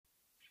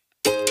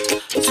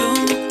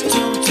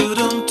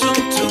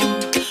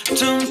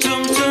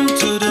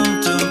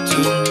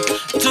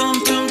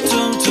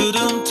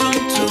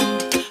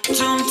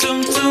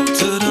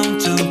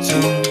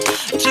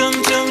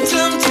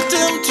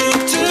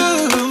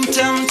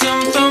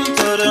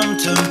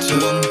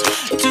Hello.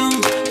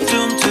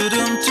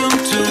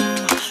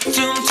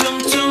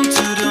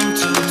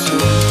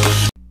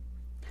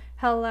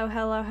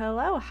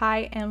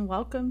 Hi, and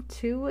welcome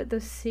to the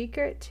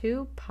Secret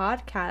to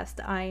podcast.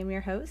 I am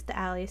your host,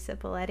 Ahhh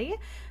Cipoletti.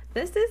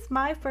 This is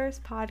my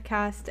first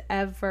podcast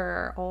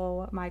ever.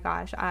 Oh my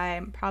gosh,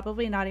 I'm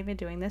probably not even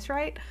doing this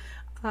right.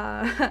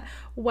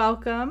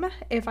 Welcome.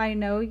 If I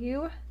know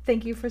you,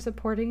 thank you for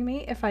supporting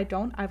me. If I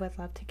don't, I would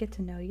love to get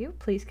to know you.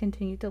 Please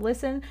continue to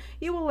listen.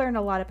 You will learn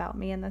a lot about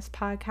me in this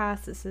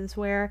podcast. This is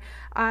where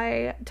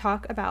I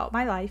talk about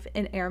my life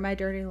and air my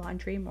dirty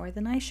laundry more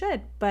than I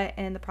should. But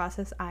in the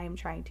process, I am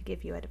trying to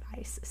give you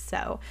advice.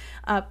 So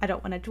I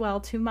don't want to dwell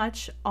too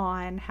much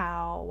on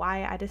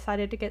why I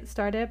decided to get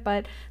started.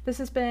 But this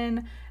has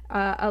been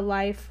not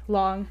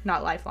lifelong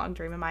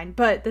dream of mine,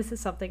 but this is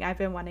something I've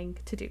been wanting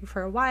to do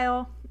for a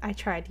while. I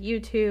tried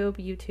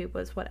YouTube. YouTube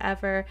was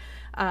whatever.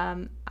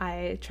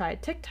 I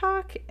tried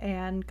TikTok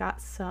and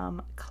got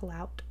some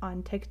clout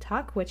on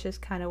TikTok, which is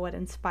kind of what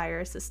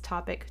inspires this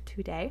topic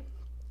today.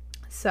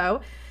 So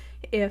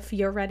if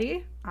you're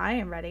ready, I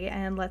am ready,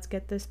 and let's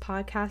get this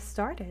podcast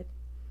started.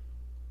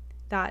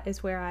 That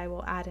is where I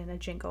will add in a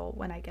jingle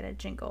when I get a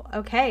jingle.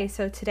 Okay,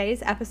 so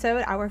today's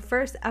episode, our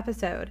first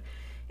episode,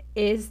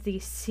 is the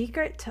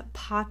secret to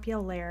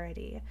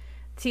popularity.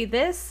 See,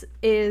 this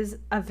is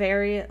a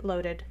very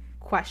loaded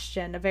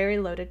question, a very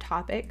loaded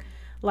topic,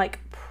 like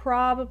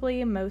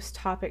probably most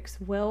topics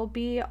will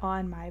be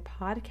on my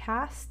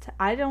podcast.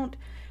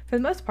 For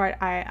the most part,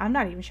 I'm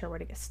not even sure where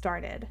to get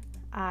started.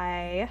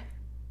 I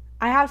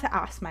have to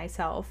ask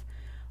myself,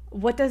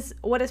 what does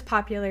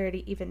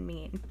popularity even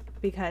mean?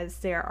 Because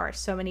there are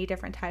so many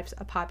different types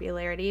of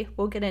popularity.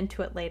 We'll get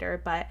into it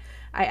later, but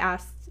I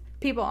asked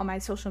people on my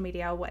social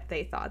media what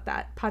they thought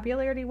that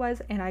popularity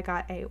was, and I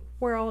got a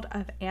world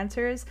of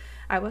answers.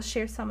 I will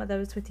share some of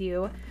those with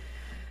you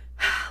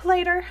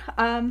later.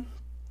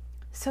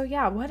 So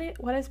yeah, what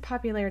is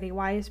popularity?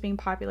 Why is being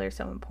popular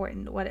so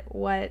important? What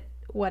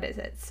is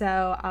it?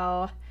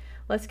 So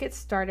let's get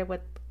started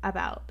with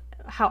about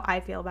how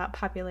I feel about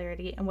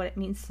popularity and what it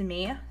means to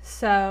me.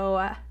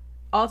 So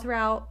all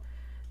throughout,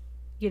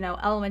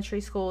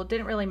 elementary school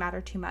didn't really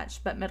matter too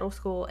much, but middle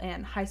school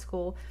and high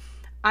school,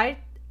 I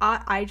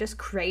just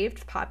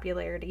craved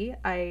popularity.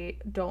 I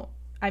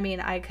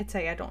could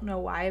say I don't know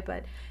why,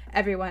 but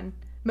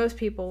most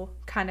people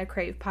kind of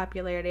crave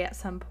popularity at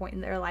some point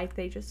in their life.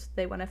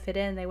 They want to fit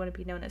in. They want to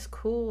be known as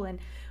cool, and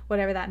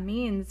whatever that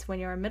means. When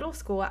you're in middle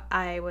school,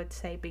 I would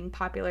say being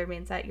popular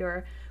means that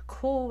you're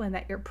cool and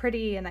that you're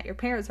pretty and that your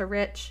parents are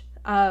rich.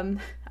 I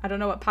don't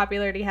know what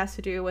popularity has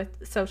to do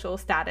with social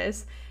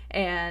status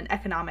and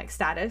economic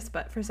status,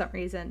 but for some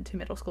reason to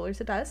middle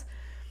schoolers it does.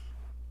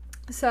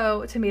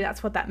 So to me,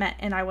 that's what that meant,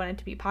 and I wanted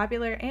to be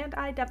popular, and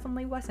I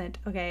definitely wasn't.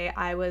 Okay,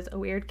 I was a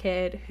weird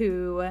kid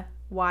who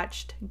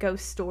watched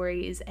ghost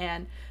stories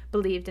and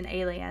believed in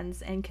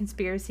aliens and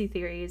conspiracy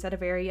theories at a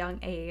very young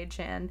age,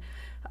 and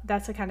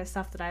that's the kind of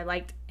stuff that I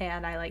liked.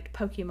 And I liked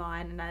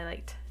Pokemon, and I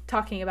liked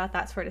talking about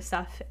that sort of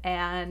stuff.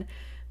 And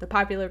the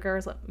popular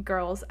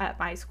girls at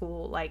my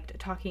school liked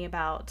talking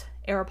about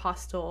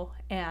Aeropostale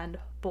and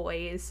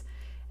boys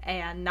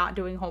and not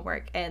doing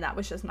homework, and that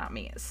was just not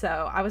me. So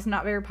I was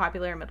not very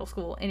popular in middle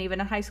school, and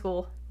even in high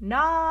school,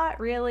 not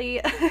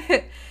really.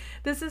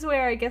 This is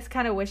where I guess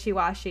kind of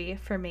wishy-washy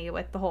for me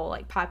with the whole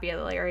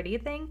popularity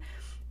thing,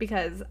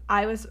 because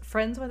I was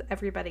friends with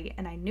everybody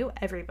and I knew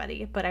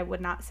everybody, but I would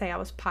not say I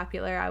was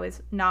popular. I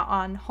was not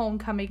on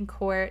homecoming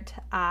court.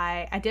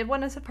 I did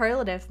win a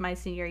superlative my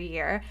senior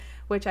year,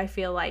 which I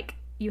feel like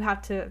you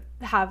have to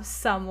have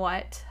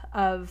somewhat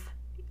of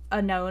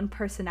a known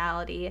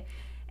personality,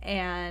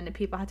 and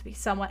people have to be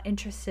somewhat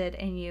interested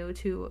in you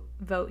to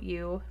vote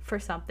you for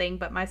something.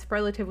 But my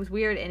superlative was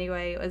weird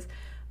anyway. It was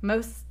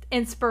most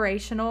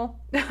inspirational,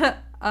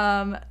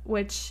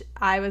 which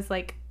I was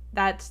like,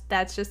 that's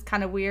just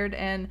kind of weird.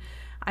 And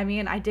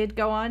I did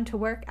go on to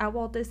work at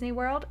Walt Disney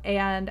World,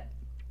 and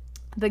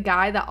the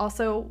guy that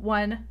also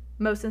won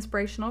most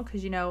inspirational,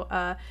 because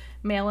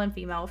male and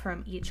female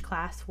from each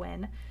class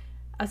win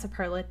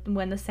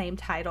the same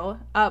title.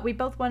 We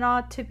both went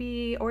on to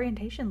be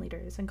orientation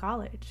leaders in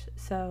college,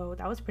 so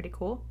that was pretty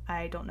cool.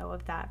 I don't know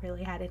if that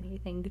really had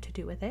anything to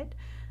do with it,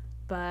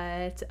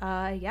 but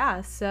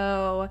yeah,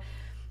 so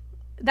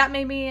that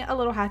made me a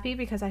little happy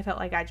because I felt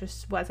like I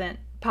just wasn't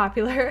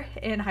popular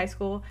in high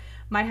school.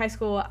 My high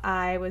school,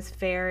 I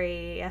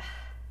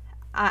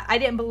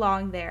didn't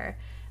belong there.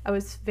 I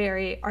was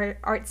very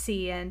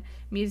artsy, and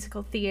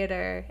musical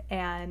theater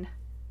and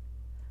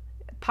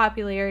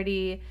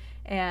popularity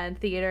and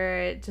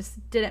theater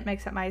just didn't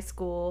mix at my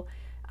school.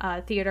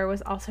 Theater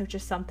was also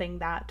just something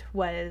that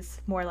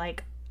was more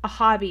like a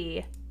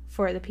hobby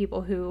for the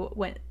people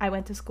I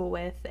went to school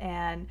with,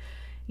 and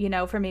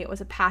for me it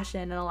was a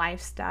passion and a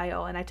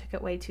lifestyle, and I took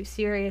it way too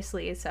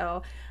seriously.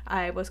 So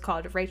I was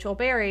called Rachel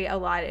Berry a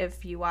lot.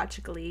 If you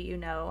watch Glee,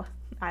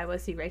 I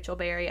was the Rachel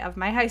Berry of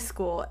my high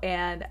school,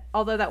 and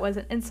although that was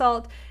an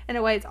insult, in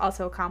a way it's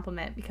also a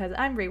compliment, because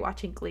I'm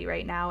rewatching Glee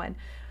right now, and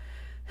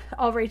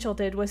all Rachel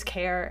did was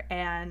care.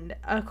 And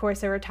of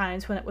course, there were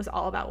times when it was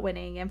all about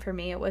winning. And for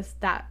me, it was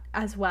that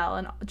as well.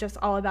 And just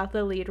all about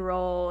the lead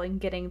role and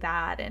getting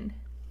that. And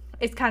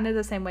it's kind of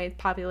the same way with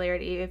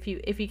popularity. If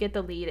you get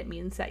the lead, it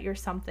means that you're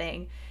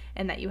something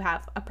and that you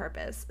have a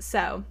purpose.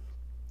 So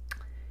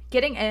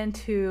getting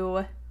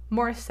into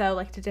more so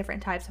like the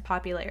different types of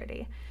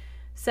popularity.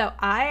 So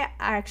I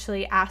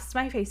actually asked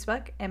my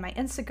Facebook and my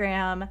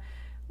Instagram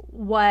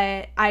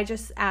I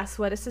just asked,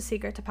 what is the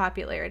secret to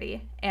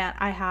popularity? And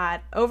I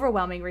had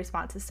overwhelming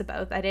responses to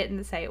both. I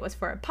didn't say it was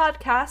for a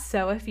podcast.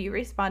 So if you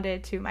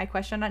responded to my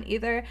question on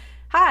either,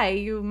 hi,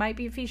 you might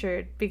be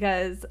featured,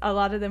 because a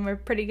lot of them were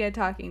pretty good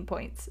talking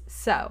points.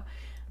 So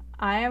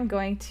I am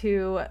going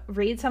to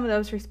read some of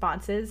those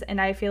responses, and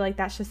I feel like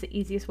that's just the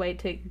easiest way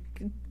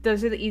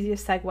those are the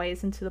easiest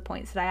segues into the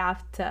points that I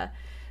have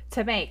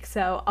to make.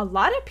 So a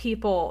lot of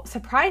people,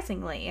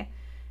 surprisingly,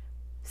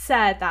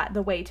 said that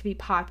the way to be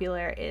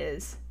popular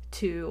is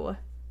to,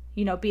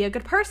 be a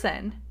good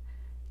person,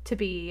 to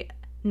be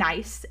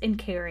nice and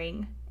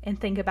caring and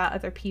think about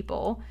other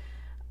people,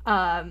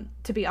 to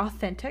be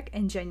authentic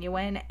and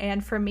genuine.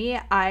 And for me,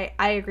 I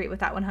agree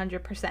with that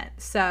 100%.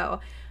 So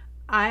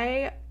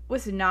I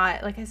was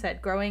not, like I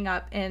said, growing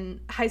up in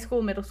high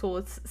school, middle school,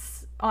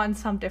 it's on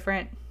some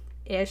different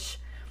ish.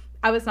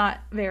 I was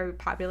not very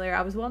popular.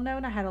 I was well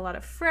known. I had a lot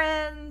of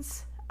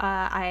friends.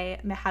 I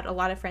had a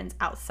lot of friends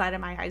outside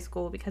of my high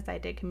school because I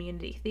did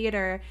community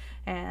theater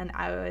and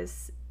I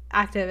was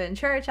active in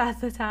church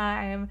at the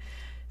time.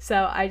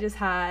 So I just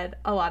had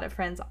a lot of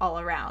friends all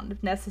around.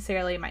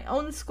 Necessarily my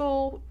own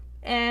school,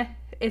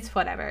 it's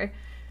whatever.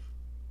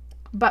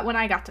 But when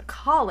I got to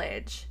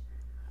college,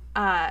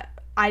 I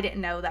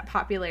didn't know that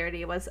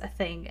popularity was a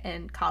thing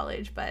in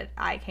college, but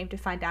I came to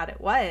find out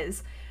it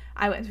was.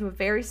 I went to a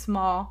very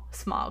small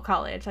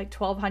college, like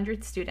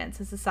 1,200 students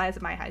is the size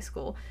of my high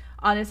school.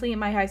 Honestly,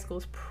 my high school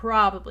is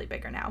probably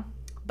bigger now,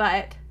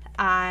 but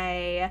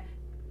I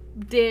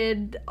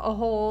did a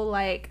whole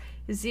like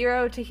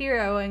 0 to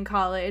hero in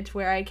college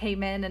where I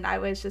came in and I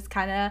was just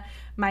kind of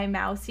my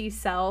mousy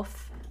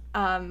self,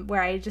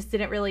 where I just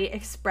didn't really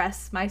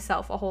express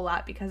myself a whole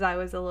lot because I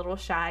was a little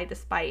shy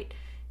despite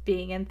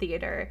being in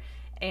theater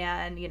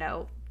and,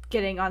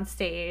 getting on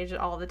stage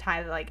all the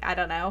time. Like, I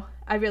don't know.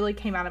 I really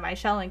came out of my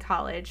shell in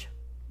college,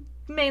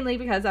 mainly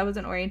because I was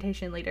an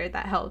orientation leader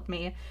that helped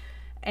me.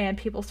 And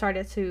people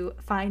started to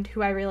find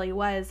who I really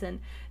was,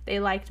 and they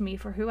liked me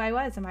for who I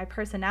was and my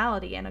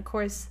personality. And of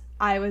course,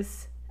 I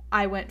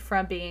went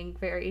from being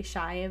very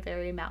shy and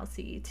very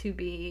mousy to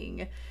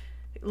being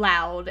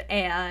loud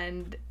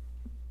and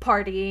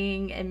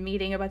partying and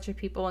meeting a bunch of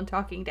people and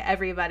talking to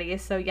everybody.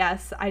 So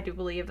yes, I do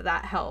believe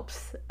that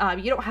helps.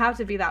 You don't have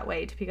to be that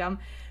way to become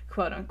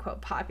quote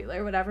unquote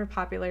popular, whatever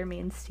popular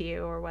means to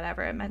you or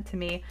whatever it meant to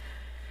me.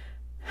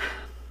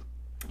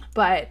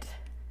 But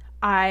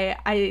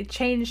I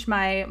changed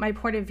my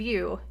point of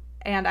view,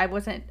 and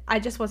I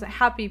just wasn't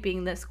happy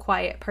being this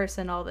quiet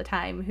person all the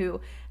time who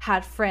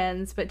had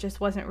friends but just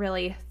wasn't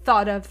really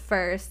thought of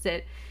first.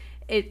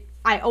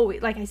 I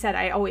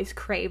always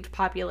craved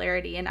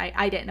popularity, and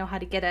I didn't know how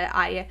to get it.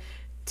 I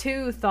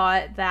too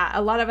thought that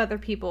a lot of other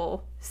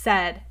people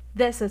said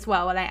this as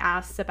well when I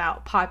asked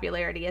about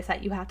popularity, is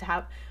that you have to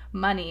have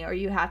money or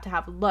you have to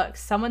have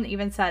looks. Someone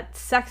even said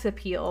sex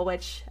appeal,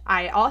 which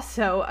I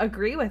also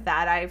agree with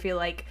that. I feel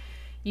like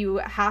you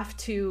have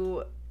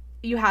to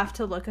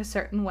look a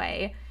certain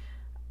way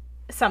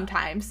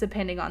sometimes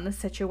depending on the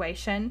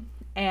situation.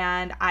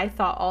 And I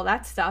thought all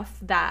that stuff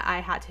that I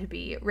had to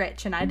be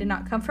rich, and I did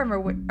not come from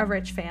a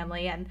rich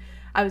family, and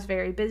I was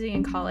very busy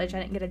in college.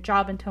 I didn't get a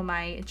job until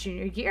my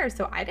junior year,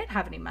 so I didn't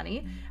have any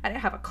money. I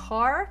didn't have a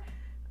car.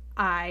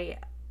 I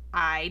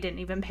didn't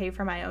even pay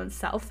for my own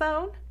cell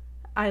phone.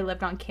 I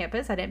lived on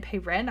campus. I didn't pay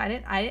rent. I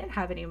didn't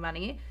have any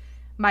money.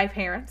 My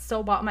parents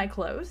still bought my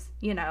clothes,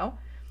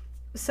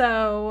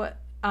 So,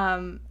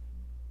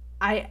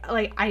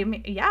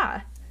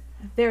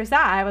 there's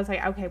that. I was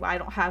like, okay, well, I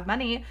don't have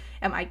money.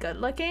 Am I good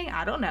looking?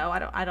 I don't know.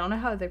 I don't know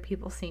how other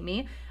people see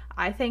me.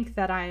 I think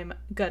that I'm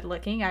good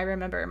looking. I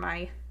remember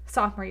my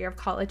sophomore year of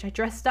college, I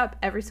dressed up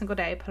every single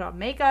day, put on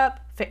makeup,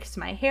 fixed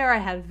my hair. I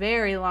had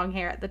very long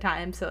hair at the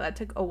time, so that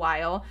took a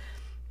while.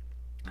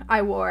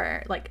 I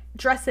wore like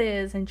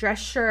dresses and dress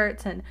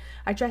shirts, and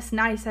I dressed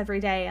nice every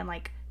day. And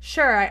like,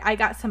 sure, I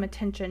got some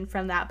attention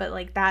from that, but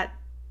like that,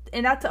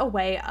 and that's a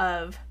way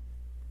of,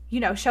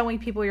 showing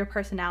people your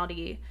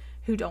personality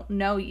who don't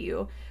know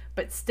you.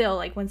 But still,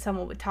 like when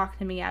someone would talk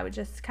to me, I would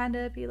just kind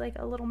of be like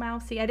a little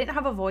mousy. I didn't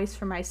have a voice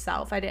for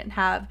myself. I didn't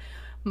have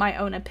my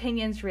own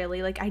opinions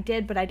really. Like I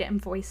did, but I didn't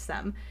voice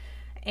them.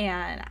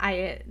 And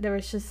there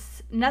was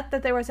just, not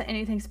that there wasn't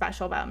anything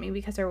special about me,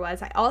 because there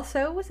was. I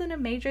also was in a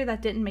major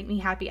that didn't make me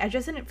happy. I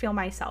just didn't feel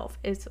myself,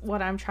 is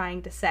what I'm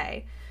trying to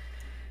say.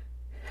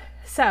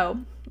 So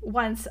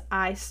once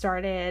I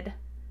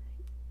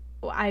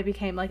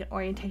became like an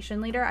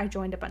orientation leader. I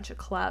joined a bunch of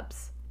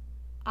clubs.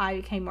 I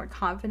became more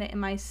confident in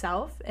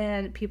myself,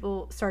 and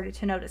people started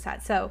to notice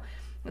that. So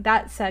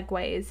that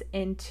segues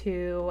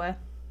into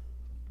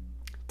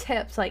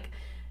tips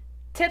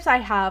I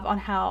have on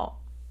how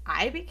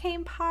I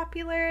became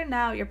popular.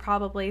 Now you're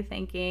probably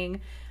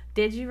thinking,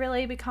 did you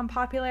really become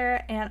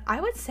popular? And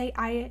I would say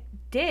I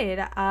did.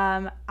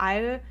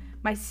 I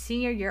My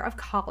senior year of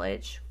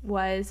college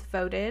was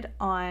voted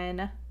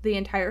on the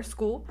entire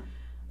school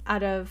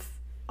out of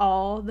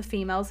all the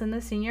females in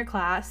the senior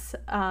class.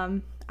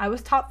 I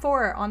was top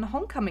 4 on the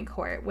homecoming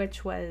court,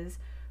 which was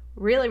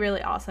really,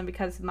 really awesome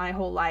because my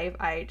whole life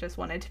I just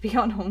wanted to be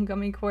on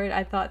homecoming court.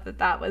 I thought that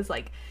that was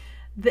like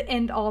the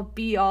end all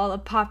be all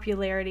of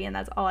popularity, and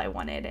that's all I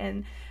wanted.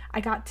 And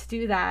I got to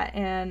do that,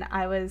 and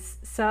I was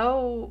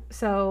so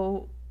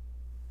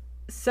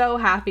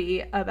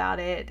happy about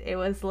it. It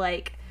was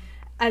like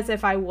as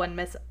if I won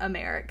Miss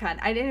America, and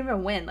I didn't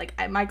even win. Like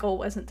my goal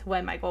wasn't to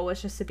win. My goal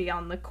was just to be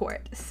on the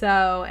court.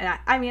 So, and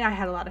I mean, I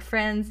had a lot of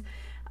friends.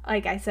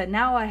 Like I said,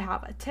 now I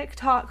have a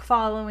TikTok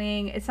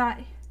following. It's not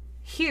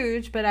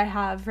huge, but I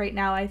have right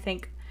now, I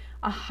think,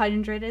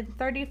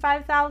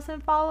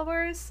 135,000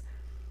 followers.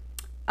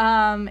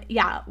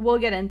 Yeah, we'll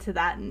get into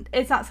that. And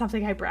it's not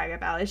something I brag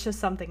about. It's just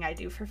something I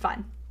do for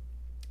fun.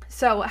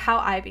 So how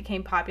I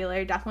became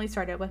popular definitely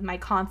started with my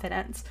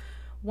confidence.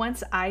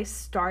 Once I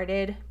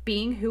started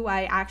being who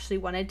I actually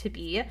wanted to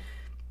be,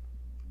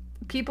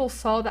 people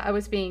saw that I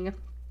was being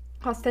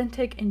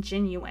authentic and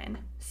genuine.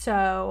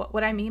 So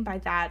what I mean by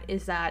that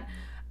is that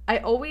I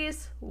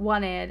always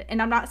wanted,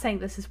 and I'm not saying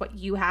this is what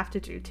you have to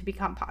do to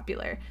become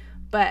popular,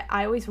 but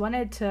I always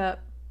wanted to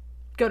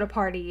go to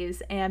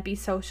parties and be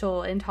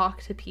social and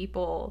talk to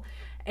people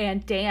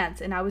and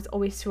dance, and I was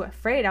always too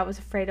afraid. I was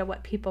afraid of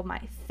what people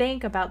might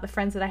think about the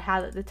friends that I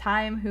had at the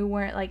time who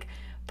weren't like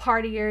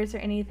partiers or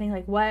anything.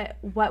 Like what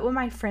would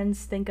my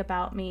friends think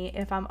about me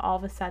if I'm all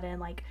of a sudden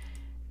like,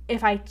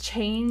 if I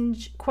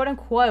change, quote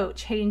unquote,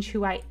 change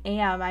who I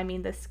am. I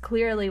mean, this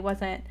clearly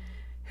wasn't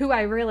who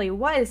I really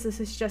was. This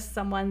is just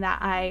someone that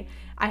I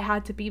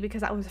had to be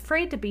because I was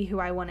afraid to be who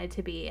I wanted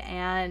to be.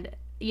 And,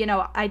 you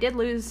know, I did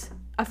lose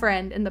a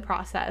friend in the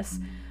process.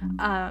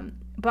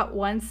 But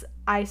once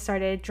I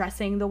started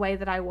dressing the way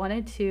that I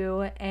wanted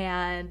to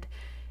and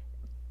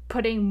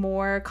putting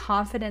more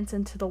confidence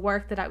into the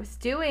work that I was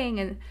doing,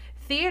 and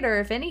theater,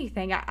 if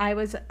anything, I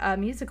was a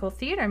musical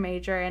theater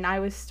major, and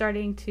I was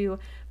starting to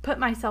put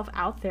myself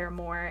out there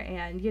more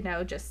and, you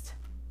know, just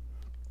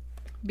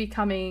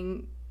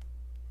becoming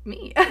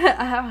me.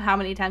 How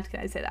many times can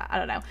I say that? I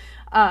don't know.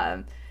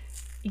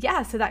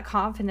 Yeah, so that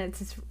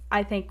confidence is,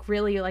 I think,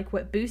 really like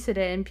what boosted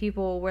it, and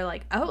people were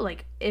like, oh,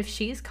 like if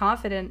she's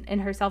confident in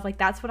herself, like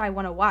that's what I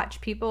want to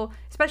watch. People,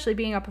 especially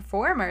being a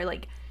performer,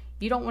 like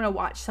you don't want to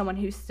watch someone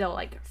who's still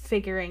like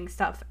figuring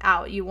stuff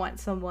out. You want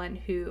someone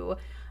who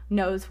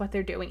knows what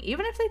they're doing,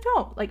 even if they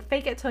don't. Like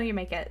fake it till you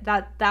make it.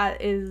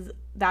 That is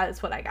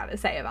what I gotta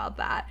say about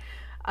that.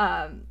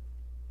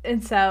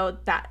 And so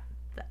that,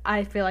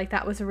 I feel like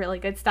that was a really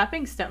good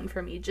stepping stone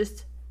for me,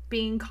 just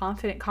being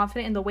confident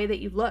in the way that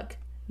you look.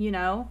 You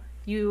know,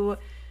 you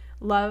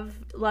love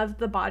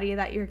the body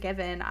that you're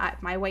given.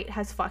 My weight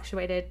has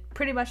fluctuated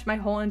pretty much my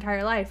whole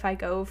entire life. I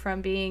go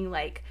from being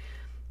like,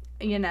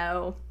 you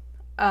know,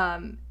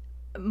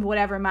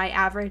 whatever my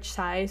average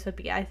size would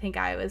be. I think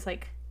I was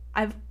like,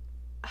 I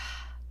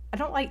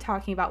don't like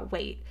talking about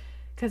weight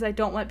because I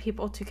don't want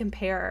people to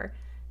compare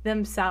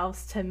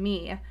themselves to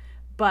me.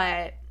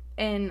 But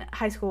in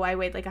high school, I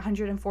weighed like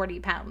 140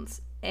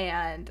 pounds,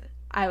 and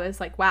I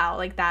was like, wow,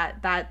 like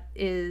that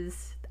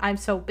is, I'm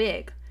so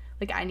big.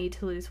 Like I need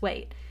to lose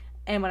weight.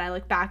 And when I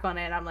look back on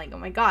it, I'm like, oh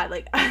my God,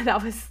 like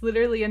that was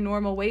literally a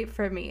normal weight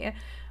for me.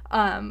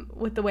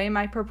 With the way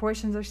my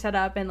proportions are set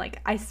up, and like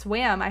I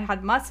swam, I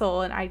had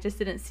muscle, and I just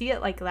didn't see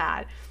it like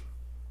that.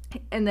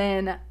 And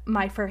then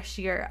my first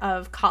year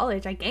of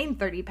college, I gained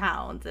 30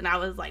 pounds, and I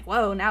was like,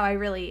 whoa, now I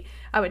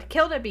would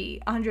kill to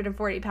be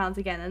 140 pounds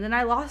again. And then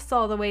I lost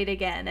all the weight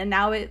again. And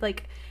now it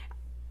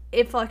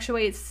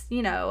fluctuates,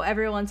 you know,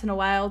 every once in a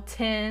while,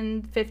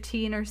 10,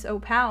 15 or so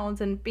pounds.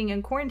 And being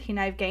in quarantine,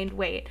 I've gained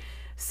weight.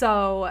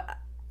 So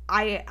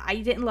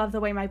I didn't love the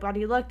way my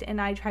body looked,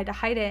 and I tried to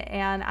hide it,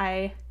 and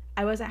I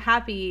wasn't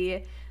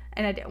happy,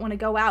 and I didn't want to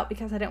go out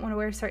because I didn't want to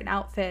wear certain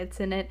outfits.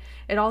 And it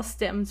all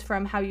stems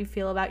from how you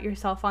feel about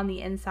yourself on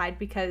the inside,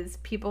 because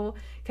people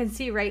can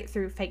see right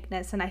through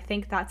fakeness. And I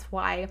think that's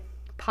why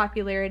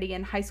popularity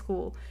in high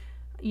school,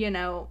 you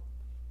know,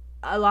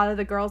 a lot of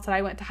the girls that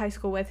I went to high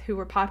school with who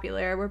were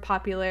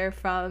popular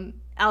from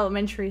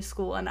elementary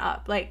school and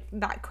up. Like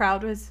that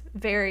crowd was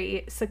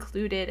very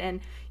secluded, and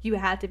you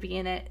had to be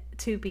in it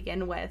to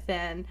begin with.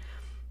 And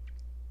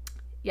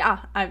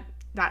yeah, I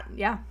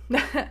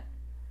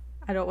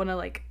don't want to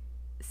like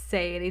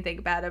say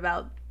anything bad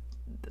about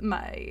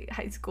my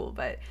high school,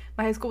 but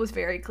my high school was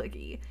very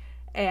cliquey,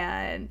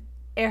 and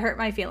it hurt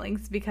my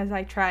feelings because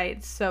I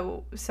tried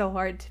so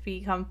hard to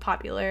become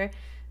popular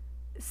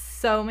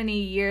so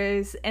many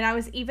years, and I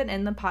was even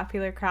in the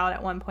popular crowd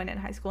at one point in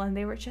high school, and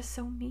they were just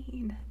so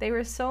mean. They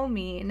were so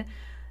mean.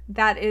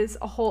 That is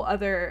a whole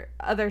other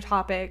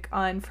topic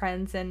on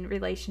friends and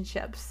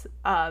relationships.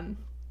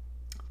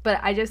 But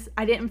I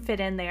didn't fit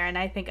in there, and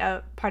I think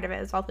a part of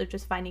it is also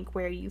just finding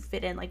where you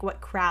fit in, like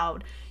what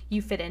crowd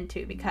you fit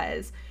into,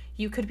 because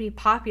you could be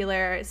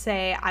popular.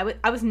 Say,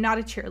 I was not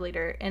a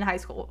cheerleader in high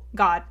school.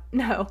 God,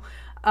 no.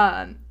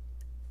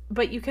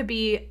 But you could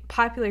be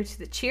popular to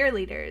the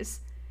cheerleaders,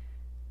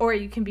 or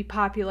you can be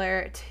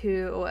popular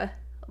to,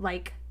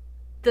 like,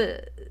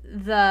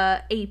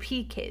 the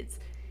AP kids.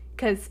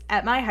 Because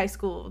at my high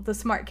school, the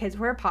smart kids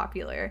were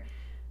popular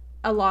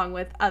along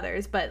with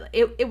others. But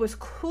it was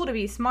cool to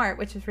be smart,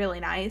 which is really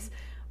nice.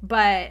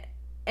 But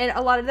and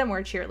a lot of them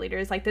were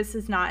cheerleaders. Like, this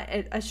is not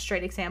a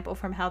straight example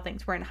from how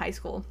things were in high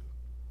school.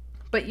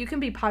 But you can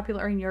be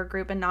popular in your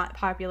group and not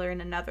popular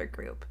in another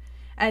group.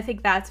 And I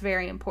think that's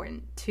very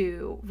important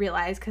to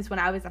realize, because when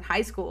I was in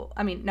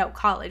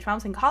college. When I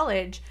was in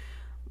college,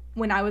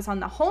 when I was on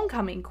the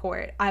homecoming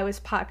court, I was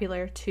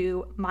popular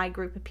to my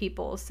group of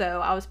people.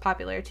 So I was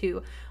popular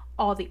to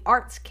all the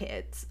arts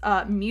kids,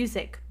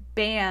 music,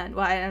 band.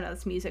 Well, I don't know if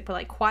it's music, but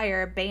like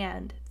choir,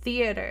 band,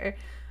 theater,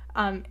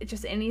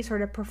 just any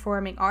sort of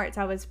performing arts.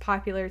 I was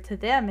popular to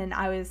them, and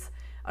I was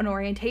an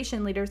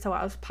orientation leader, so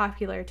I was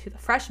popular to the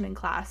freshman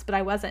class, but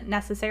I wasn't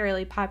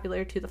necessarily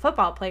popular to the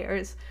football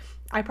players.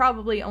 I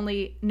probably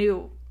only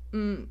knew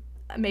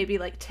maybe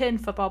like 10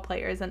 football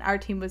players, and our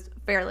team was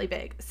fairly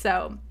big.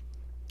 So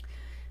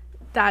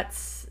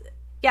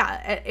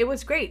it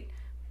was great.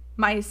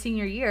 My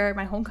senior year,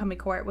 my homecoming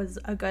court was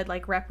a good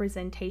like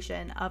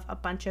representation of a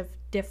bunch of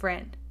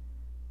different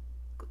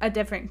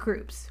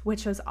groups,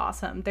 which was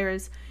awesome.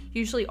 There's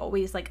usually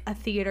always like a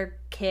theater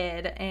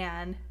kid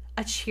and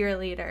a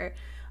cheerleader,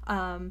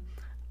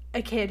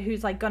 a kid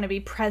who's like going to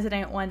be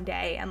president one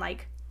day, and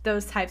like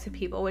those types of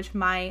people, which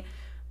my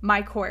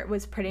court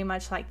was pretty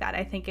much like that.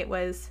 I think it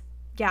was,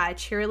 a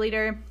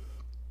cheerleader,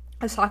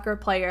 a soccer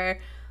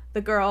player,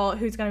 the girl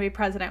who's going to be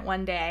president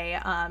one day,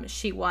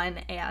 she won,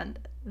 and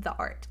the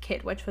art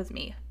kid, which was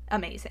me.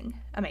 Amazing.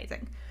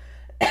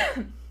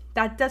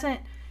 That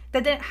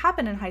didn't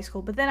happen in high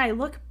school. But then I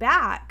look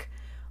back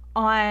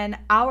on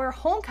our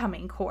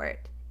homecoming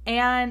court,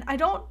 and I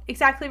don't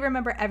exactly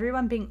remember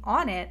everyone being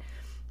on it,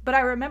 but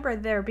I remember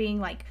there being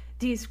like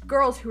these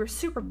girls who were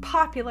super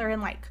popular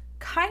and like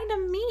kind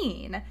of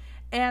mean.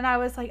 And I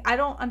was like, I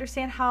don't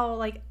understand how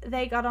like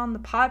they got on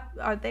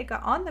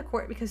the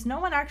court, because no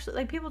one actually,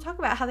 like, people talk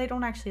about how they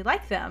don't actually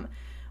like them.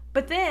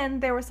 But then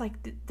there was like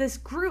this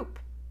group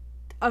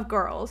of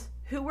girls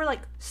who were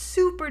like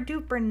super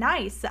duper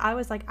nice. I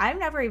was like, I've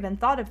never even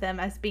thought of them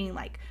as being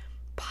like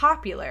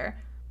popular,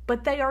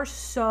 but they are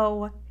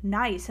so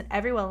nice and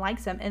everyone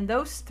likes them. And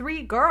those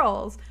 3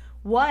 girls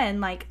won,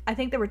 like, I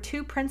think there were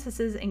 2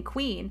 princesses and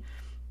queen,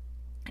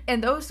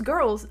 and those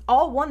girls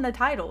all won the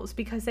titles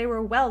because they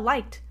were well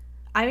liked.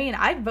 I mean,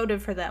 I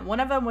voted for them. One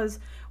of them was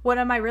one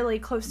of my really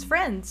close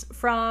friends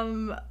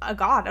from, I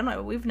don't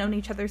know, we've known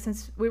each other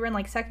since we were in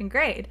like 2nd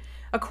grade.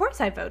 Of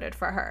course I voted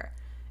for her,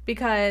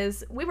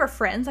 because we were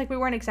friends. Like, we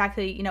weren't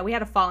exactly, we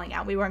had a falling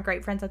out. We weren't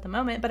great friends at the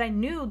moment, but I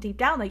knew deep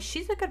down, like,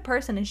 she's a good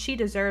person and she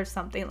deserves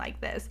something like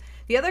this.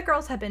 The other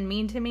girls have been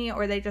mean to me,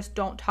 or they just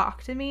don't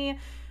talk to me.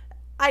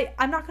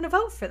 I'm not going to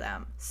vote for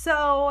them.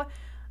 So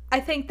I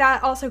think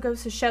that also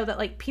goes to show that,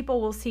 like,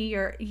 people will see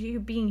you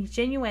being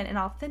genuine and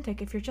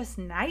authentic if you're just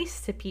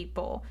nice to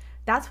people.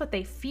 That's what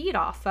they feed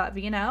off of,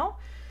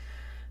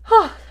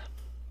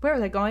 Where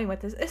was I going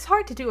with this? It's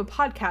hard to do a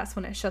podcast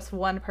when it's just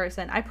one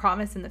person. I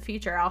promise in the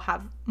future I'll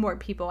have more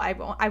people. I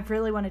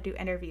really want to do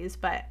interviews,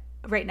 but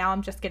right now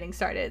I'm just getting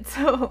started.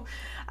 So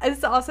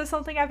it's also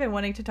something I've been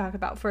wanting to talk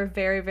about for a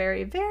very,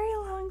 very, very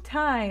long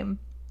time.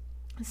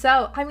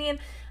 So, I mean,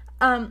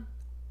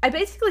 I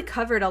basically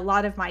covered a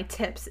lot of my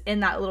tips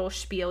in that little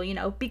spiel,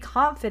 be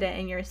confident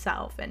in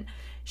yourself and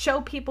show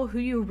people who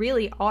you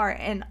really are.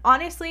 And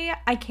honestly,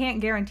 I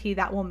can't guarantee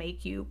that will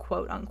make you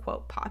quote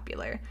unquote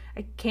popular.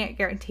 I can't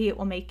guarantee it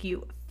will make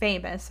you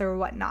famous or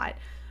whatnot,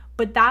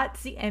 but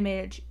that's the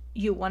image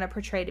you want to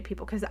portray to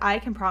people. Because I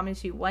can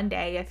promise you, one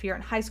day, if you're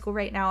in high school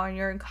right now and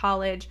you're in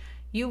college,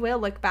 you will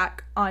look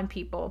back on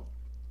people.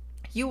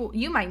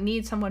 You might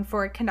need someone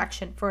for a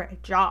connection for a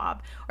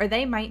job, or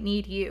they might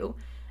need you.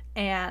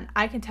 And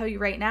I can tell you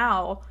right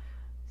now,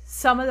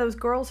 some of those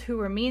girls who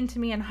were mean to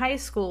me in high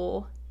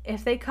school,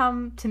 if they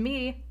come to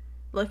me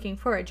looking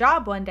for a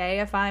job one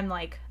day, if I'm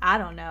like, I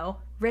don't know,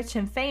 rich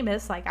and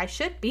famous like I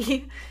should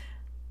be,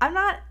 they're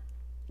not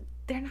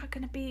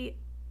going to be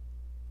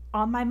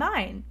on my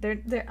mind.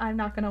 I'm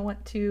not going to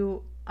want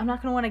to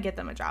get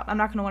them a job. I'm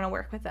not going to want to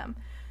work with them.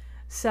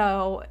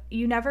 So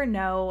you never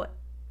know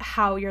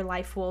how your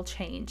life will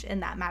change in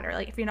that matter.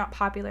 Like, if you're not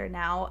popular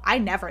now, I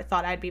never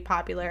thought I'd be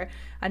popular.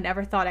 I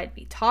never thought I'd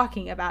be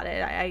talking about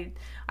it.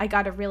 I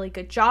got a really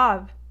good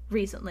job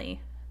recently.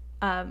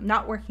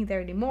 Not working there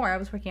anymore. I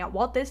was working at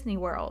Walt Disney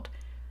World,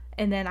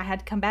 and then I had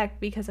to come back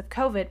because of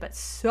COVID. But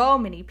so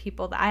many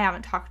people that I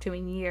haven't talked to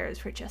in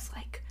years were just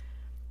like,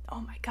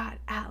 oh my God,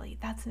 Allie,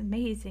 that's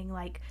amazing.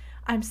 Like,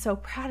 I'm so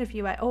proud of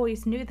you. I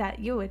always knew that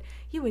you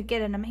would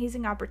get an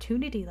amazing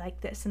opportunity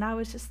like this. And I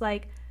was just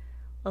like,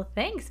 well,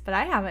 thanks, but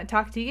I haven't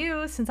talked to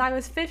you since I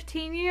was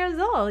 15 years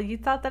old. You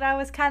thought that I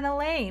was kind of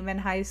lame in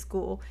high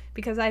school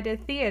because I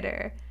did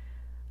theater.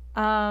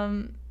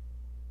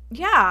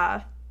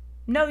 Yeah.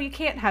 no, you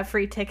can't have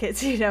free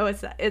tickets.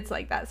 It's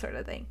like that sort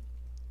of thing.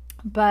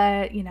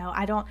 But,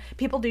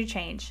 people do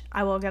change.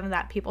 I will give them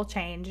that. People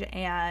change,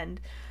 and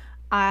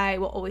I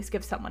will always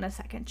give someone a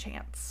second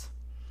chance.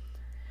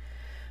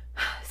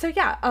 So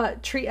yeah,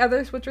 treat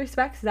others with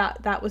respect.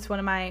 That was one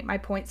of my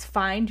points.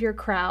 Find your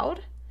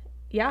crowd.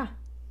 Yeah.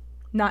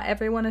 Not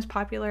everyone is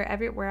popular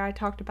everywhere. I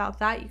talked about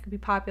that. You can be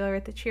popular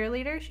with the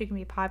cheerleaders. You can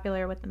be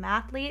popular with the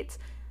mathletes.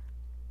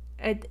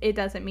 It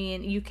doesn't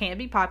mean you can't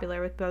be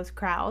popular with both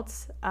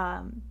crowds.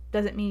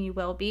 Doesn't mean you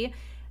will be.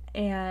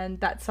 And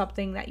that's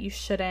something that you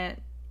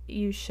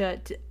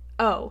should.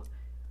 Oh,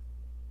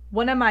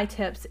 one of my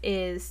tips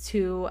is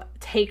to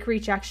take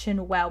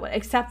rejection well.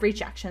 Accept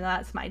rejection.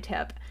 That's my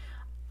tip.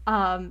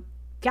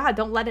 Yeah,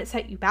 don't let it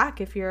set you back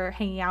if you're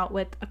hanging out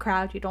with a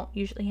crowd you don't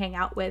usually hang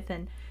out with,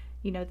 and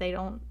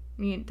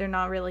they're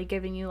not really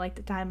giving you like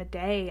the time of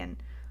day, and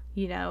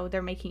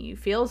they're making you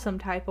feel some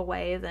type of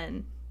way.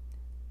 Then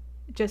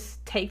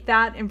just take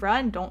that and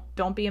run.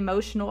 Don't be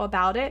emotional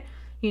about it.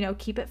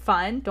 Keep it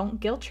fun. Don't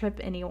guilt trip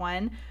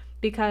anyone,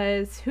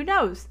 because who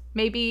knows,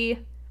 maybe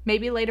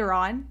later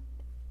on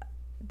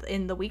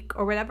in the week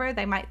or whatever,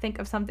 they might think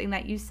of something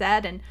that you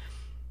said, and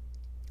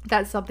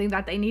that's something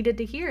that they needed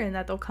to hear, and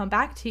that they'll come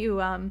back to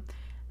you and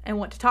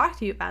want to talk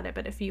to you about it.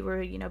 But if you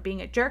were,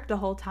 being a jerk the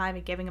whole time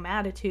and giving them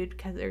attitude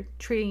because they're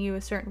treating you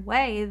a certain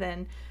way,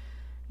 then,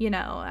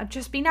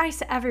 just be nice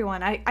to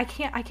everyone. I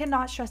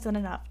cannot stress it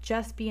enough.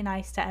 Just be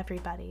nice to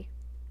everybody.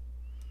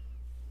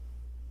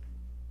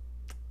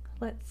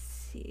 Let's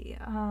see.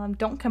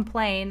 Don't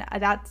complain.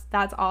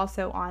 That's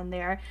also on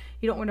there.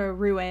 You don't want to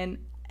ruin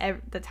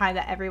the time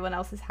that everyone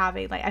else is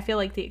having. Like, I feel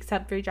like the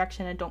accept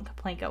rejection and don't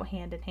complain go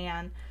hand in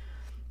hand.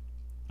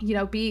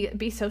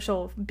 Be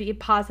social, be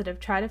positive,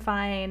 try to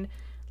find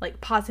like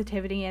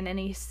positivity in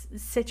any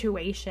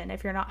situation.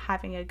 If you're not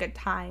having a good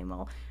time,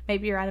 well,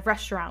 maybe you're at a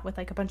restaurant with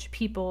like a bunch of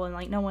people and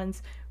like no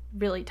one's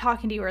really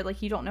talking to you, or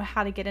like you don't know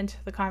how to get into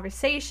the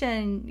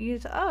conversation. You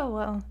just, oh,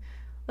 well,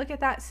 look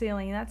at that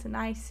ceiling. That's a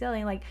nice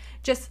ceiling. Like,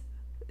 just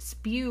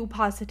spew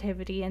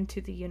positivity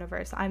into the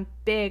universe. I'm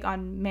big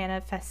on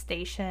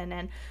manifestation,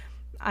 and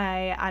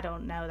I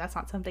don't know, that's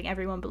not something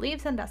everyone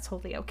believes in. That's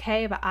totally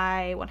okay, but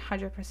I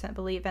 100%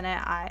 believe in it.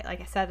 Like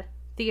I said,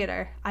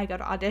 theater, I go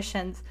to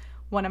auditions.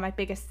 One of my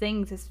biggest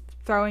things is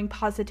throwing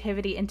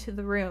positivity into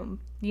the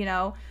room. You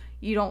don't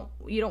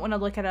want to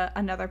look at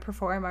another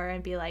performer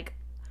and be like,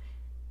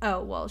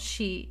 oh, well,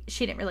 she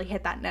didn't really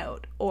hit that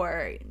note,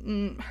 or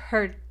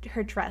her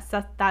dress,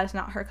 that is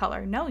not her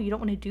color. No, you don't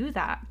want to do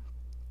that.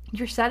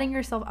 You're setting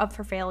yourself up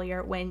for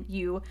failure when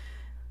you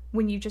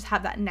just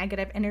have that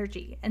negative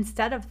energy.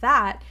 Instead of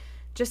that,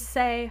 just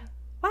say,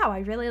 wow, I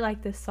really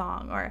like this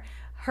song, or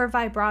her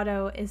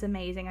vibrato is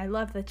amazing. I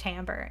love the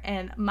timbre.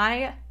 And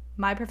my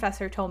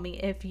professor told me,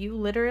 if you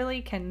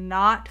literally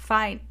cannot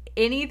find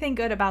anything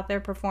good about their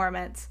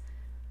performance,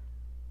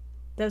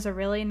 those are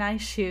really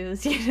nice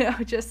shoes,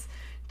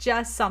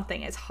 just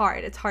something. It's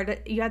hard.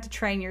 You have to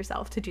train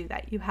yourself to do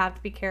that. You have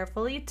to be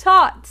carefully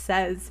taught,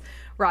 says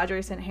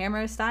Rodgers and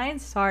Hammerstein.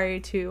 Sorry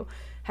to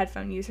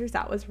headphone users,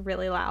 that was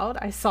really loud.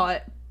 I saw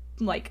it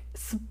like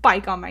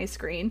spike on my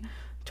screen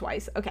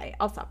twice. Okay,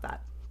 I'll stop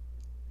that.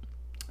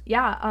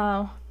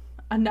 Yeah,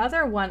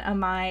 another one of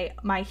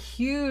my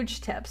huge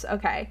tips.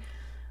 Okay,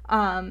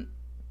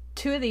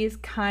 two of these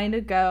kind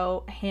of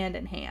go hand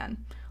in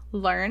hand.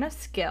 Learn a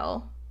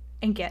skill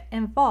and get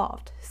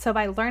involved. So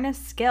by learn a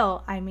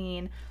skill, I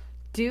mean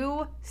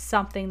do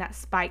something that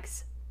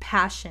spikes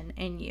passion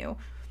in you.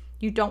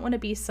 You don't want to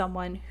be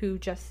someone who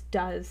just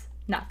does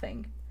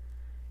nothing.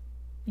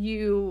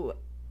 You'll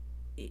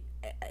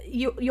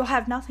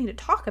have nothing to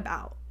talk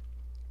about.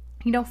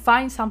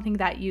 Find something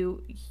that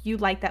you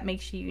like that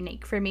makes you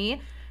unique. For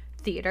me,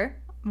 theater,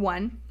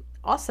 one.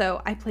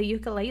 Also, I play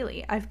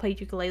ukulele. I've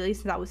played ukulele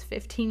since I was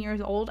 15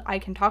 years old. I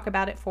can talk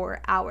about it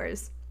for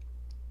hours.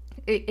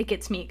 It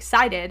gets me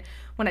excited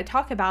when I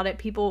talk about it.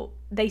 People,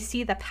 they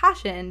see the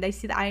passion. They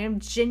see that I am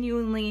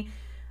genuinely,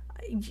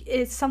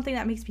 it's something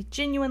that makes me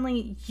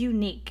genuinely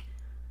unique.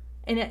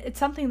 And it's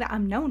something that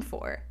I'm known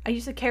for. I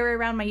used to carry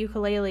around my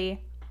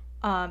ukulele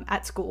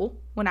at school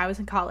when I was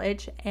in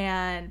college,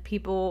 and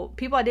people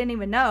I didn't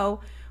even know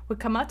would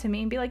come up to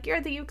me and be like,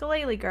 "You're the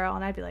ukulele girl."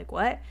 And I'd be like,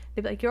 "What?"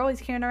 They'd be like, "You're always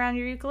carrying around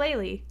your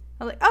ukulele."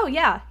 I was like, "Oh,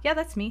 yeah,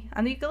 that's me.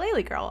 I'm the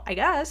ukulele girl, I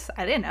guess.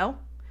 I didn't know."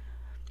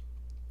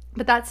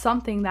 But that's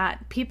something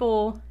that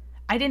people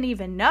I didn't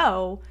even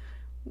know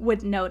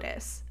would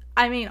notice.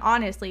 I mean,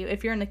 honestly,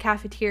 if you're in the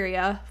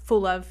cafeteria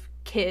full of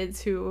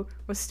kids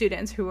with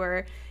students who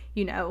are,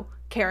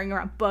 carrying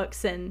around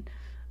books and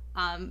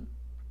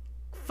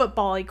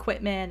football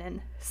equipment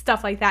and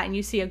stuff like that, and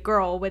you see a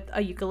girl with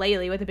a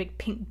ukulele with a big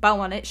pink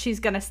bow on it, she's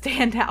gonna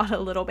stand out a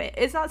little bit.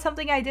 It's not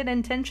something I did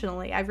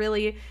intentionally. I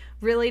really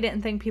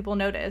didn't think people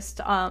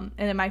noticed. And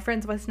then my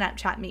friends would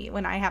Snapchat me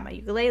when I had my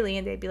ukulele,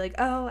 and they'd be like,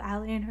 "Oh,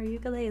 Allie and her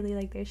ukulele,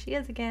 like there she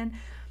is again."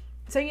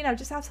 So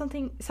just have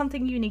something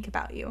unique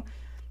about you.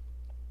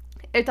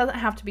 It doesn't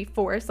have to be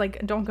forced.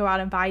 Like, don't go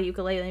out and buy a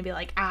ukulele and be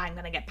like, I'm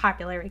gonna get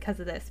popular because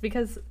of this.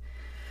 Because,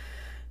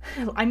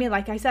 I mean,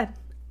 like I said,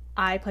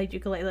 I played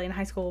ukulele in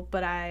high school,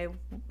 but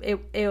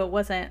it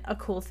wasn't a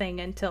cool thing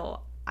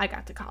until I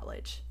got to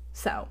college.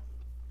 So,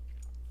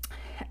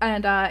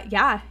 and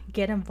yeah,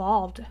 get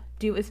involved.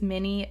 Do as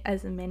many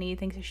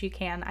things as you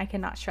can. I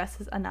cannot stress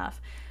this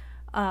enough.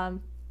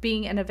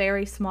 Being in a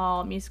very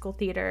small musical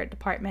theater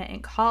department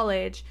in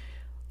college,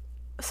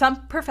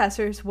 some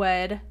professors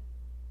would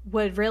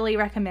really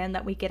recommend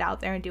that we get out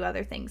there and do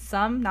other things.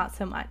 Some, not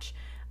so much.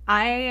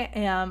 I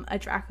am a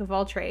jack of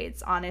all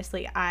trades,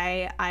 honestly.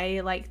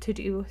 I like to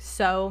do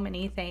so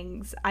many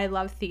things. I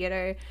love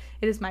theater.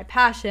 It is my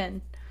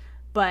passion,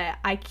 but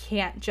I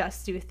can't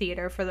just do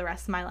theater for the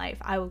rest of my life.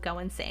 I will go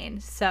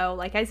insane. So,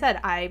 like I said,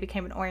 I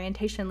became an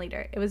orientation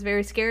leader. It was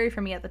very scary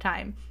for me at the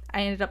time.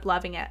 I ended up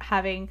loving it,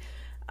 having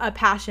a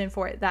passion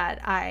for it that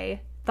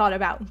I thought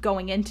about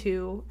going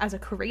into as a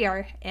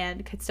career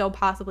and could still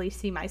possibly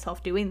see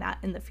myself doing that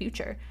in the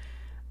future.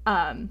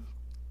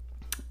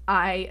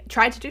 I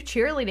tried to do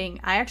cheerleading.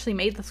 I actually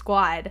made the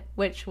squad,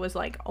 which was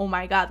like, oh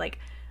my God, like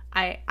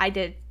I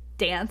did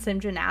dance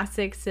and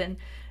gymnastics, and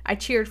I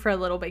cheered for a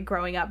little bit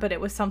growing up, but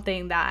it was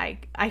something that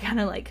I kind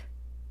of like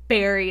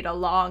buried a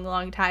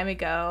long time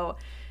ago.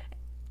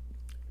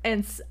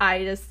 And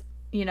I just,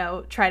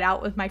 tried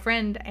out with my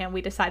friend, and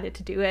we decided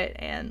to do it.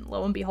 And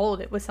lo and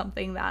behold, it was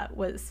something I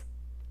was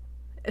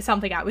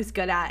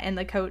good at. And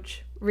the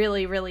coach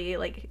really, really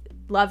like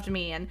loved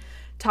me and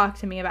talked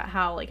to me about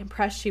how like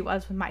impressed she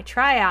was with my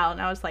tryout.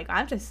 And I was like,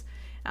 I'm just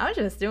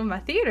doing my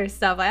theater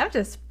stuff. Like, I'm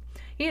just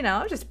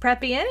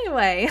preppy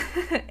anyway.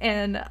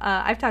 And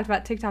I've talked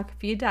about TikTok a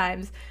few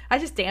times. I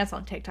just dance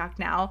on TikTok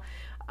now.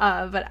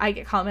 But I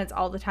get comments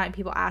all the time.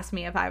 People ask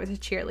me if I was a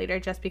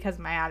cheerleader just because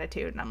of my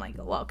attitude. And I'm like,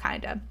 well,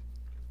 kind of.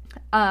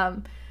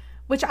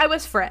 Which I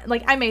was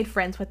I made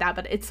friends with that,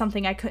 but it's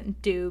something I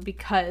couldn't do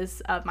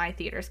because of my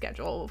theater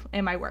schedule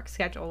and my work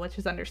schedule, which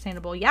is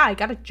understandable. Yeah, I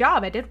got a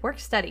job. I did work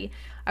study.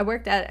 I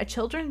worked at a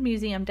children's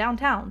museum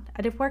downtown.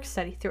 I did work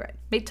study through it.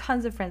 Made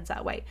tons of friends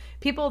that way.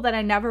 People that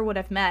I never would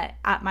have met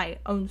at my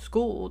own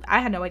school. I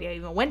had no idea I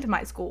even went to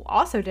my school.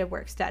 Also did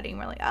work study. And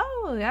we're like,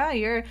 oh yeah,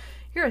 you're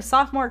a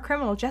sophomore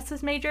criminal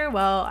justice major.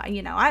 Well,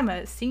 I'm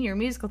a senior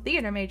musical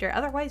theater major.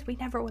 Otherwise, we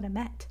never would have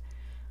met.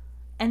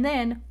 And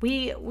then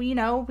we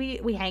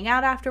hang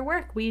out after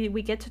work. We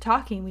get to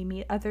talking. We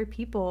meet other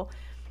people.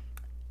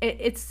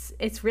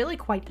 It's really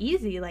quite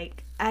easy.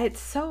 Like, it's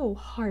so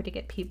hard to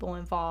get people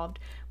involved.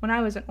 When I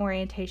was an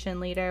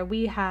orientation leader,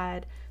 we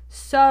had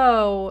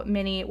so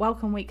many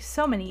welcome weeks,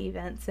 so many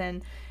events,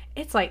 and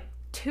it's like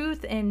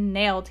tooth and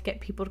nail to get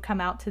people to come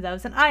out to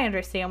those. And I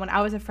understand, when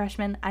I was a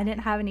freshman, I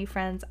didn't have any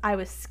friends. I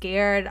was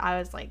scared. I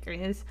was like,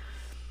 these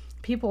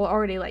people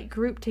already like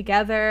grouped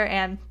together.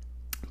 And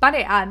but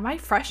I add, my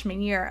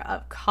freshman year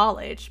of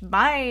college,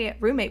 my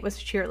roommate was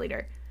a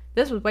cheerleader.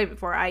 This was way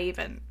before I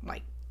even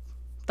like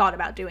thought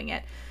about doing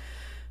it.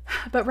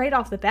 But right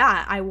off the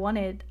bat, I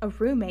wanted a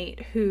roommate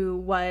who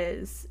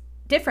was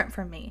different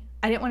from me.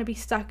 I didn't want to be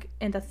stuck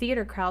in the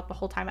theater crowd the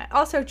whole time. I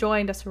also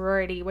joined a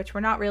sorority, which we're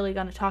not really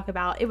going to talk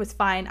about. It was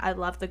fine. I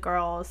loved the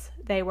girls.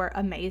 They were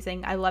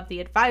amazing. I loved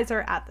the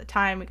advisor at the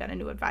time. We got a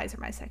new advisor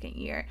my second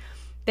year.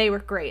 They were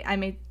great. I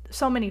made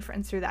so many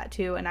friends through that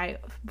too, and I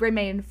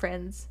remained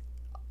friends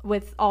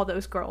with all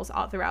those girls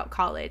all throughout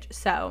college.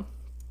 So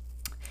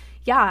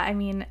yeah, I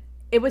mean,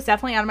 it was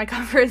definitely out of my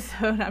comfort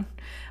zone. I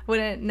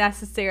wouldn't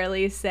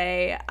necessarily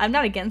say I'm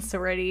not against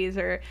sororities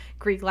or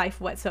Greek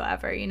life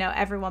whatsoever.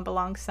 Everyone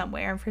belongs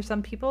somewhere, and for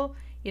some people,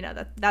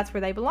 that's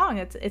where they belong.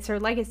 It's their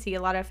legacy.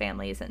 A lot of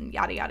families and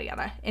yada yada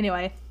yada.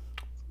 Anyway,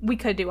 we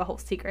could do a whole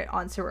secret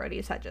on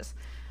sororities.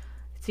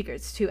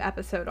 Secrets 2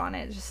 episode on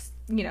it just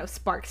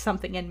sparked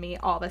something in me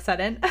all of a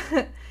sudden.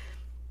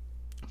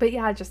 But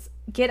yeah, just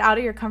get out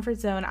of your comfort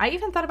zone. I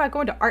even thought about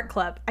going to art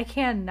club. I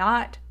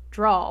cannot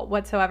draw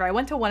whatsoever. I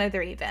went to one of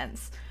their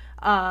events,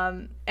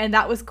 and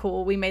that was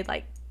cool. We made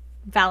like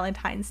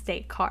Valentine's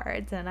Day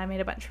cards, and I made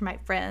a bunch for my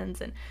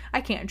friends, and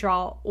I can't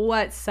draw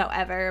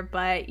whatsoever,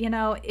 but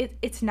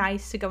it's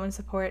nice to go and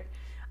support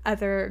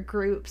other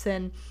groups.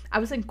 And I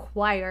was in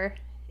choir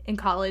in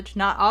college,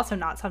 not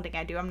something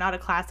I do. I'm not a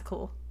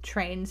classical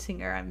trained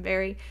singer. I'm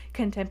very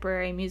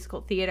contemporary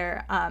musical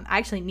theater. I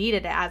actually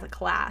needed it as a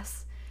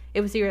class. It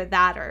was either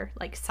that or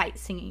like sight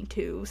singing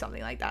too,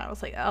 something like that. I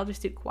was like, I'll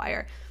just do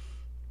choir.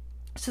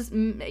 It's just,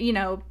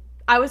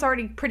 I was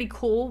already pretty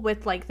cool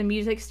with like the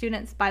music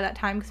students by that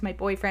time, because my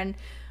boyfriend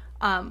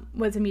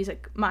was a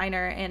music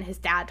minor and his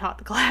dad taught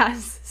the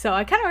class. So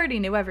I kind of already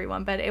knew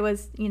everyone, but it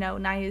was,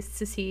 nice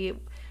to see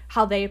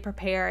how they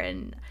prepare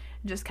and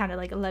just kind of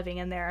like living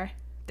in their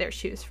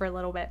shoes for a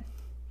little bit.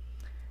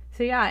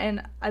 So yeah,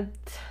 and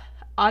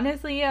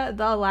honestly,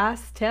 the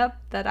last tip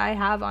that I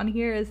have on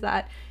here is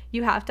that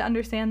you have to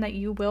understand that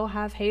you will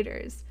have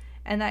haters,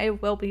 and that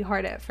it will be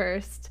hard at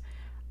first.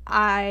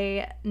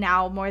 I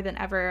now more than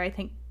ever, I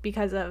think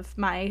because of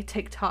my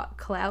TikTok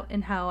clout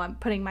and how I'm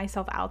putting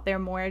myself out there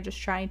more,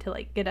 just trying to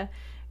like get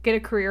a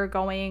career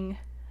going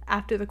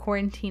after the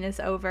quarantine is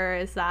over,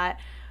 is that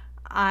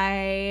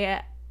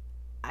I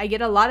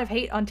get a lot of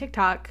hate on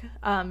TikTok,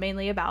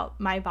 mainly about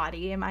my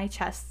body and my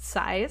chest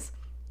size.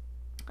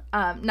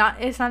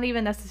 It's not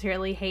even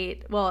necessarily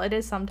hate. Well, it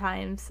is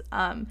sometimes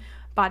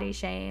body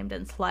shamed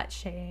and slut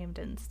shamed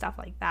and stuff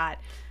like that.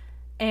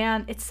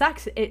 And it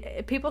sucks.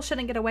 People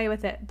shouldn't get away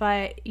with it.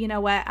 But you know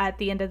what? At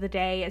the end of the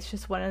day, it's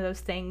just one of those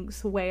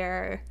things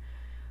where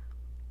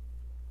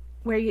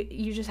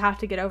you just have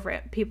to get over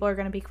it. People are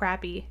going to be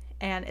crappy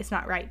and it's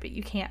not right, but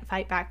you can't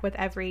fight back with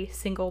every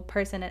single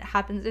person. It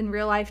happens in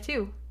real life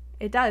too.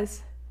 It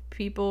does.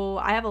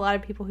 I have a lot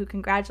of people who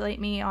congratulate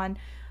me on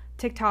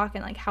TikTok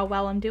and like how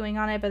well I'm doing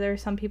on it, but there are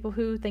some people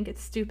who think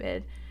it's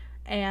stupid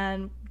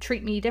and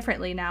treat me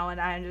differently now,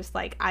 and I'm just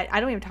like, I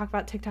don't even talk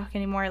about TikTok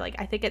anymore. Like,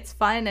 I think it's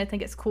fun, I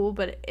think it's cool,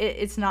 but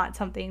it's not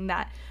something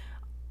that,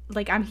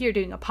 like, I'm here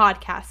doing a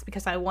podcast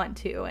because I want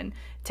to, and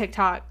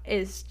TikTok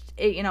is,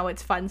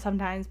 it's fun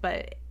sometimes,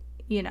 but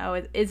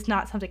it's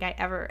not something I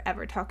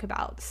ever talk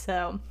about.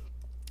 So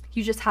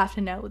you just have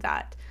to know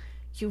that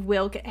you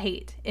will get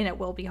hate and it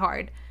will be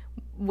hard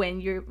when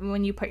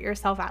you put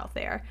yourself out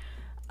there.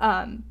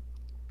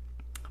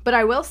 But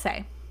I will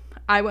say,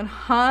 I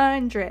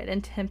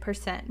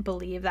 110%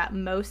 believe that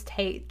most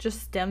hate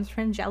just stems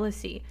from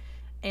jealousy.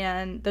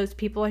 And those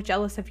people are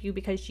jealous of you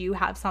because you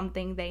have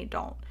something they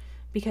don't.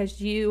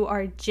 Because you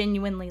are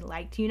genuinely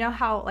liked. You know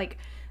how, like,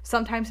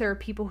 sometimes there are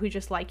people who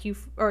just like you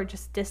or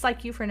just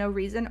dislike you for no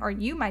reason. Or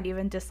you might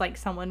even dislike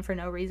someone for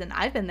no reason.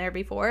 I've been there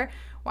before.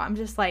 Where I'm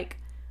just like,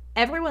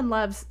 everyone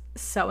loves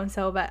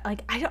so-and-so, but,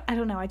 like, I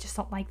don't know. I just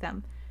don't like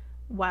them.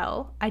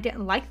 Well, I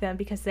didn't like them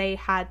because they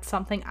had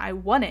something I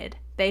wanted.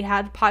 They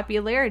had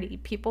popularity.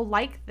 People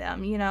liked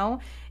them,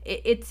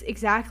 It's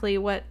exactly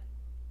what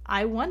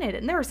I wanted.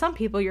 And there are some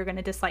people you're going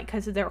to dislike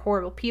because they're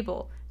horrible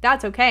people.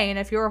 That's okay. And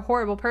if you're a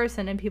horrible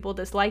person and people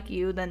dislike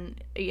you, then,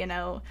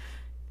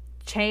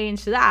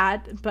 change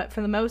that. But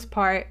for the most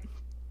part,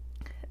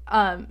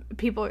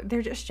 people,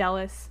 they're just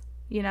jealous,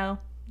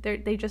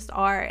 They just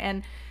are.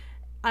 And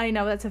I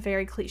know that's a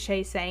very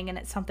cliche saying, and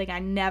it's something I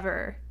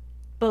never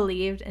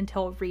believed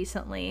until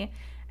recently,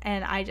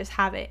 and I just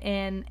have it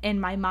in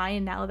my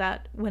mind now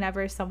that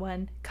whenever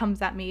someone comes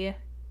at me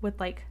with,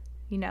 like,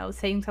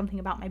 saying something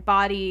about my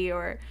body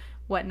or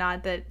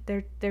whatnot, that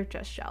they're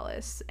just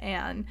jealous,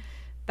 and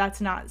that's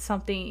not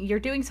something. You're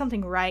doing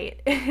something right.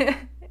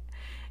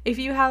 If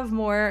you have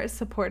more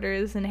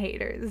supporters than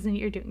haters, then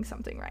you're doing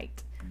something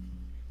right.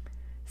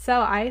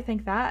 So I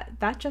think that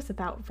just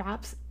about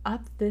wraps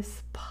up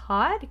this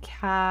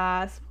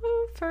podcast.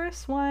 Woo,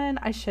 first one.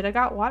 I should have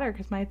got water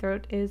because my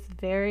throat is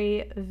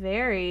very,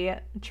 very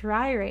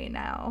dry right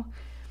now.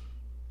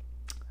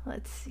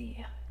 Let's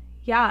see.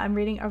 Yeah, I'm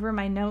reading over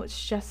my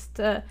notes just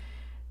to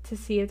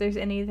see if there's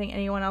anything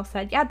anyone else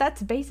said. Yeah,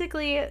 that's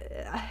basically,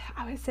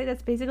 I would say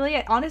that's basically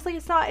it. Honestly,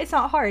 it's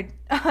not hard.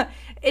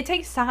 It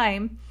takes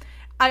time.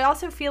 I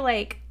also feel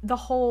like the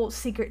whole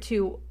secret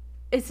to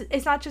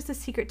it's not just a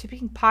secret to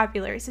being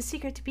popular. It's a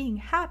secret to being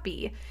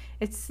happy.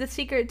 It's the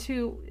secret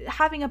to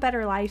having a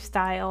better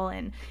lifestyle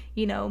and,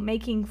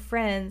 making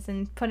friends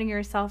and putting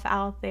yourself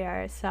out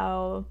there.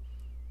 So,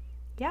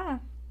 yeah,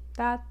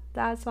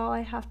 that's all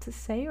I have to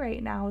say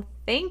right now.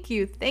 Thank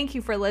you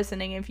for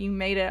listening. If you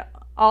made it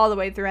all the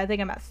way through, I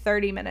think I'm at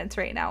 30 minutes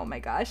right now. Oh my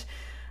gosh.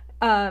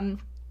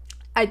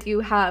 I do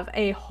have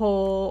a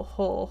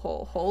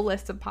whole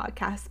list of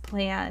podcasts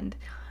planned.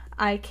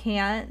 I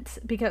can't,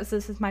 because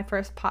this is my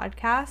first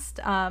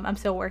podcast. I'm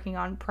still working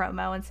on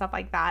promo and stuff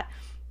like that.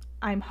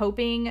 I'm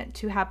hoping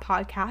to have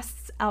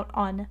podcasts out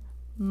on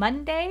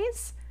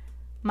Mondays,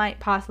 might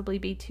possibly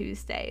be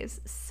Tuesdays.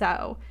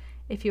 So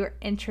if you're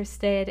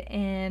interested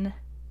in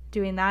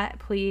doing that,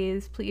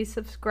 please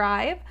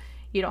subscribe.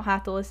 You don't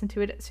have to listen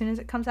to it as soon as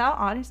it comes out.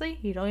 Honestly,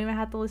 you don't even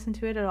have to listen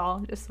to it at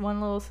all. Just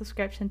one little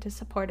subscription to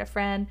support a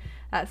friend.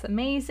 That's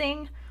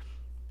amazing.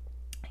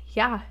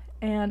 Yeah.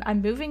 And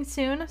I'm moving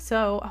soon,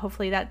 so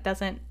hopefully that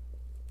doesn't,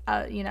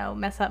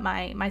 mess up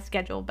my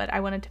schedule. But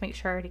I wanted to make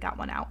sure I already got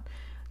one out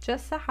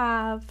just to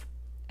have.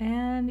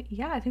 And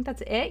yeah, I think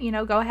that's it.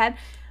 Go ahead,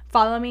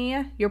 follow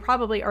me. You're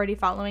probably already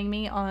following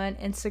me on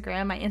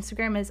Instagram. My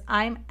Instagram is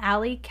I'm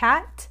Allie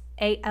Cat,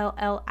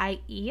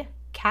 ALLIE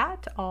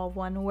Cat, all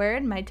one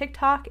word. My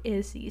TikTok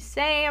is the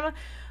same.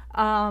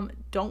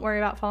 Don't worry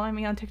about following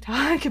me on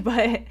TikTok,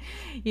 but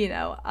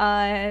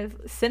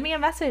send me a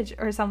message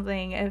or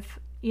something if.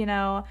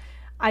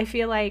 I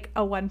feel like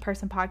a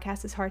one-person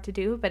podcast is hard to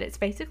do, but it's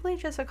basically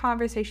just a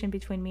conversation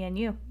between me and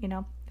you,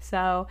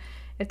 So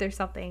if there's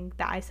something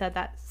that I said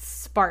that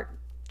sparked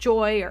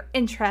joy or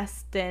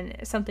interest in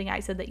something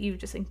I said that you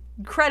just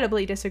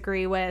incredibly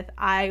disagree with,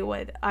 I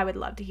would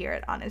love to hear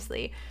it,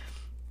 honestly.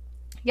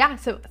 Yeah,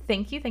 so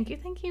thank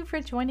you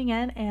for joining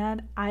in,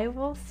 and I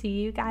will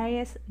see you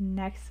guys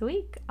next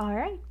week. All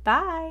right,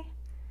 bye.